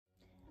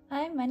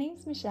Hi, my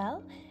name's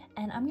Michelle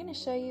and I'm going to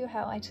show you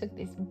how I took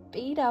this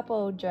beat up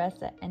old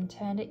dresser and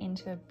turned it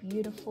into a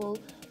beautiful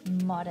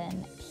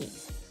modern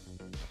piece.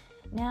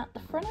 Now the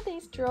front of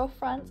these drawer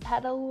fronts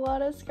had a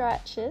lot of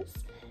scratches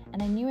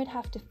and I knew I'd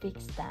have to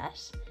fix that,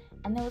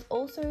 and there was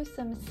also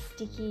some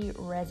sticky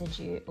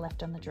residue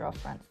left on the drawer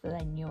fronts that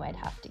I knew I'd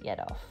have to get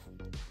off.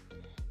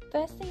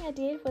 First thing I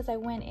did was I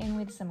went in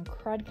with some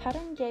crud cutter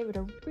and gave it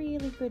a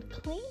really good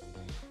clean,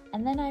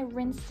 and then I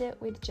rinsed it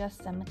with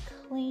just some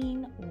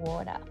clean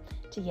water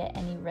to get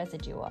any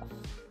residue off.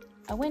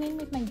 I went in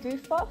with my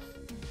goof off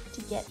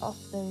to get off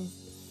those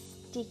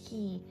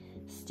sticky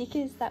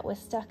stickers that were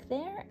stuck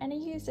there, and I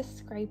used a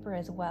scraper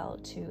as well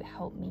to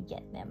help me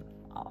get them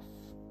off.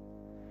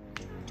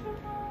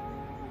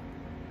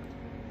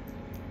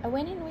 I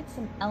went in with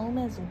some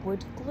Elmer's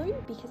wood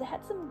glue because I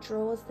had some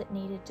drawers that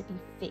needed to be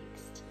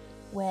fixed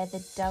where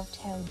the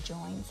dovetail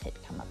joins had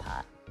come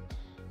apart.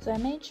 So I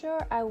made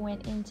sure I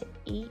went into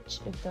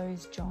each of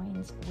those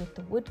joins with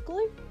the wood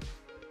glue.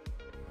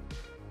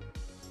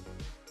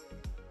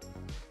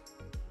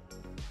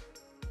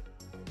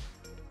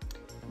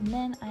 And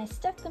then I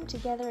stuck them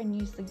together and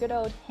used the good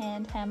old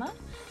hand hammer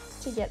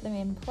to get them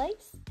in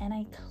place, and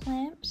I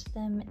clamped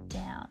them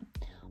down.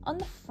 On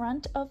the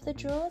front of the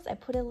drawers, I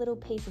put a little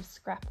piece of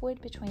scrap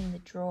wood between the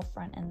drawer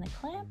front and the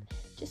clamp,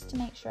 just to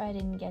make sure I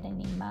didn't get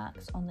any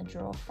marks on the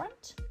drawer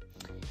front.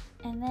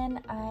 And then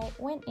I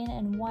went in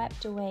and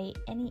wiped away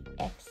any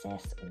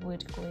excess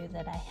wood glue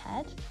that I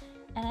had,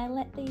 and I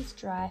let these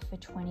dry for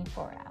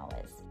 24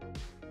 hours.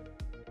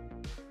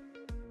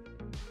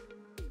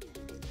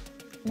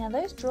 Now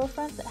those drawer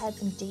fronts that had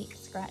some deep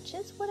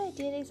scratches, what I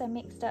did is I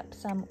mixed up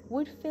some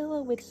wood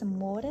filler with some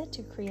water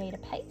to create a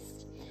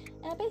paste,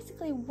 and I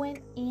basically went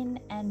in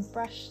and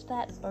brushed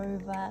that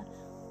over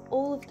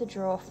all of the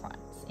drawer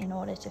fronts in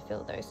order to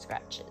fill those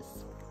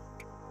scratches.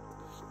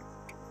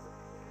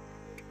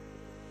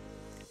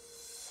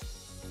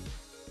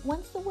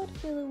 Once the wood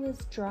filler was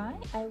dry,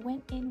 I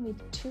went in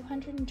with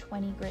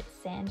 220 grit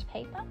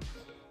sandpaper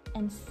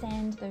and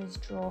sand those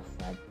drawer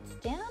fronts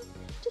down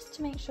just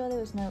to make sure there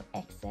was no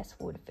excess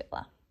wood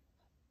filler.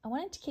 I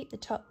wanted to keep the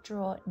top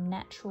drawer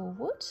natural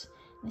wood.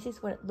 This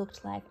is what it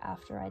looked like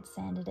after I'd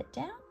sanded it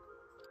down.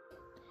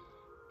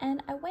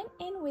 And I went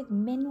in with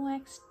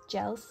Minwax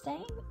gel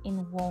stain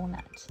in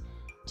walnut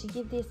to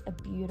give this a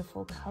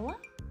beautiful colour.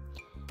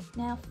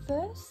 Now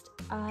first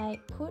I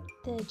put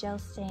the gel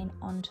stain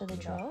onto the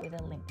drawer with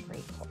a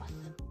lint-free cloth.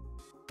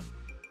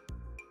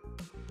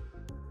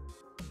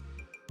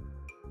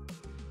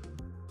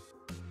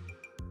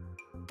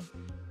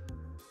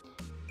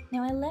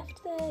 Now I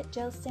left the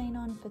gel stain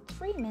on for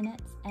 3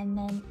 minutes and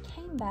then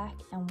came back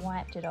and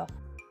wiped it off.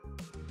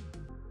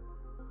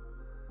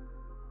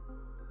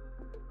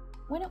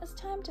 When it was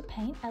time to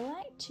paint, I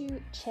like to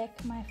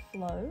check my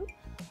flow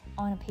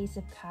on a piece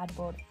of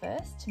cardboard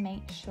first to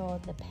make sure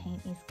the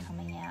paint is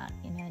coming out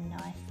in a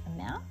nice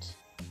amount.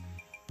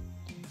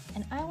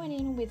 And I went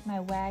in with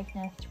my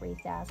Wagner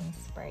 3000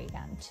 spray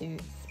gun to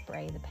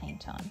spray the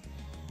paint on.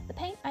 The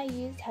paint I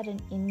used had an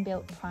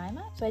inbuilt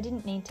primer, so I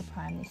didn't need to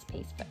prime this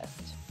piece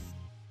first.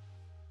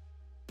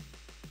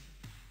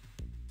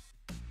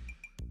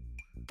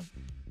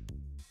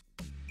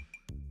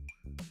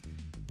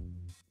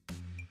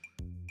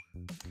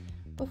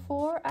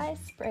 Before I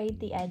sprayed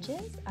the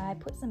edges, I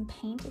put some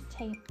painter's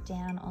tape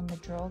down on the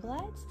drawer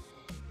glides,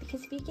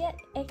 because if you get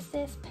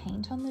excess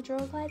paint on the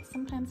drawer glides,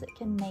 sometimes it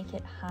can make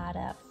it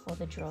harder for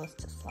the drawers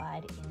to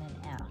slide in and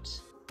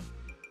out.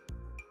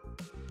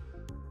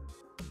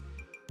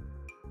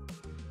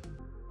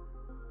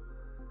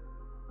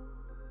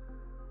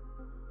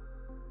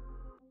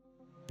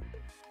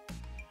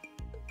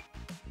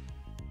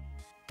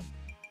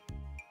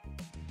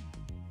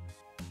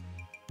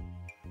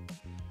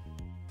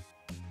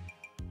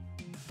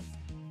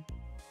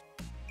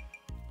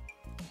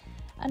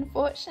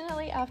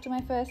 Unfortunately, after my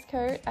first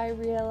coat, I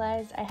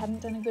realised I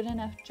hadn't done a good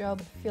enough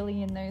job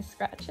filling in those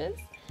scratches,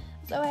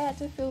 so I had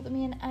to fill them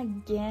in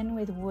again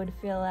with wood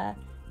filler,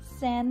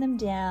 sand them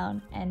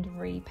down and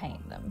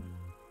repaint them.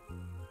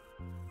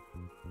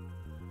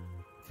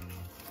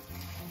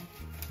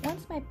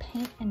 Once my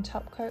paint and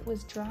top coat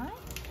was dry,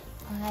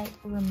 I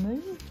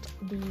removed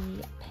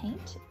the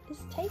paint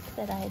tape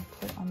that I had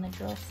put on the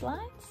drawer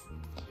slides,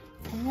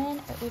 and then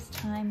it was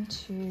time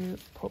to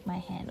put my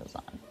handles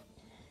on.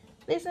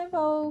 This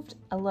involved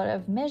a lot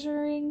of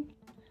measuring.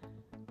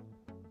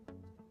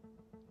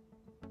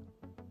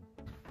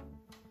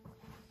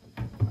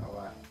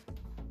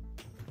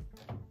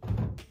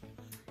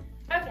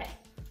 Okay,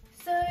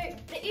 so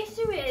the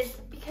issue is,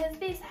 because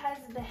this has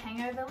the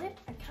hangover lip,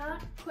 I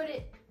can't put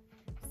it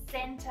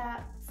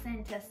center,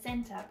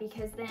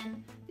 because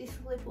then this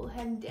lip will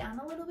hang down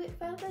a little bit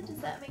further. Does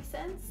that make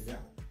sense? Yeah.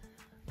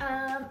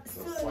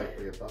 So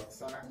slightly above the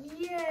center?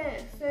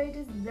 Yeah, so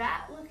does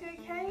that look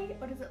okay,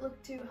 or does it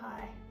look too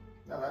high?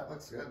 No, that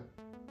looks good.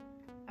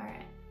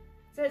 Alright,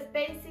 so it's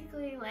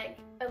basically like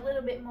a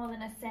little bit more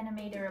than a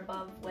centimetre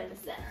above where the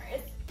center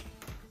is.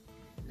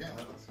 Yeah,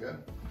 that looks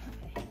good.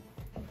 Okay.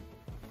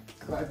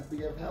 Glad to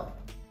be of help.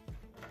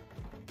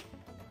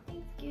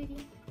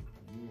 Goody.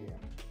 Yeah.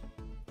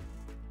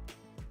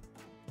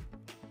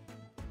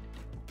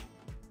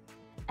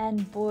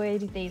 And boy,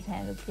 did these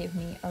handles give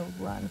me a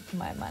run for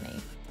my money.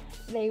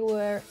 They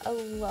were a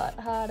lot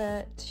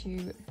harder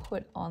to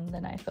put on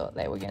than I thought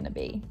they were going to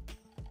be.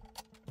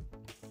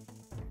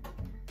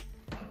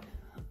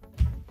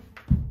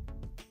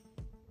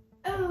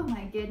 Oh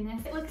my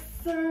goodness, it looks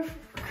so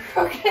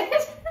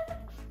crooked.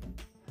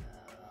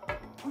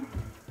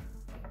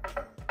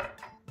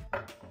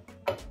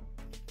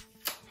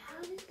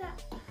 How did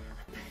that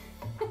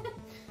happen?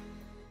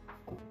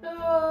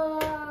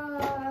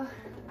 Oh.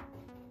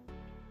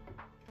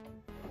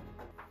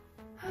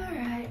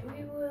 Alright,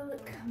 we will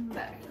come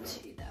back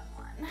to that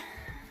one.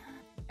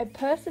 I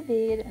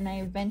persevered and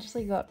I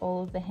eventually got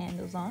all of the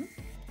handles on.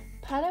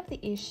 Part of the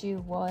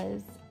issue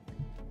was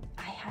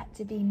I had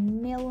to be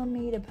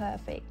millimeter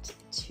perfect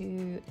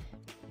to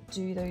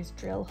do those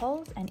drill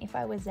holes, and if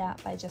I was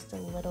out by just a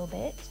little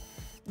bit,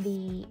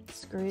 the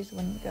screws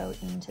wouldn't go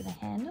into the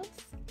handles,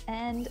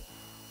 and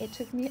it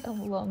took me a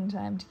long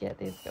time to get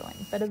this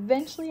going. But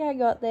eventually I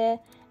got there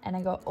and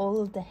I got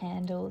all of the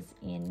handles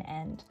in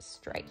and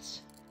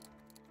straight.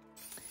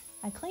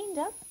 I cleaned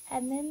up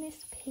and then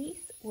this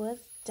piece was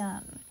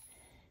done.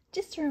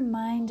 Just a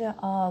reminder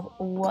of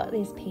what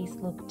this piece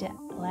looked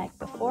like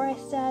before I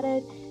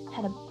started.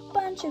 Had a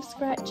bunch of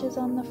scratches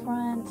on the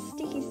front,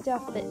 sticky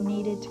stuff that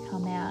needed to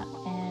come out,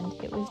 and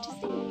it was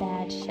just in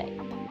bad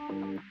shape.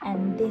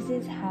 And this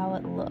is how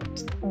it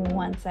looked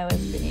once I was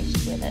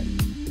finished with it.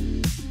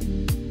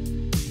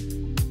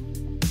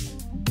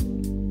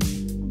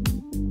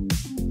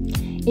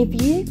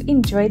 If you've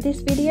enjoyed this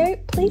video,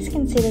 please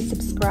consider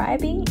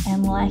subscribing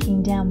and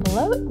liking down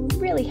below. It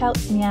really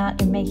helps me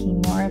out in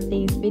making more of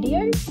these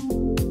videos.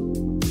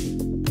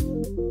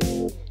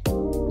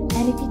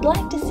 And if you'd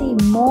like to see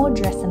more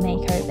dresser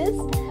makeovers,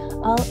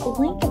 I'll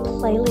link a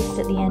playlist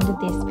at the end of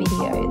this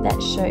video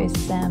that shows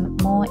some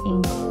more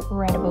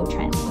incredible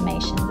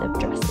transformations of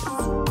dresses.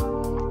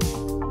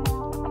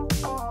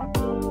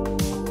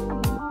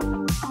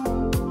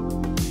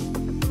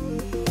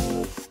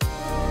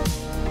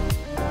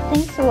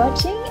 Thanks for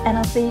watching, and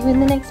I'll see you in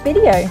the next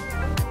video.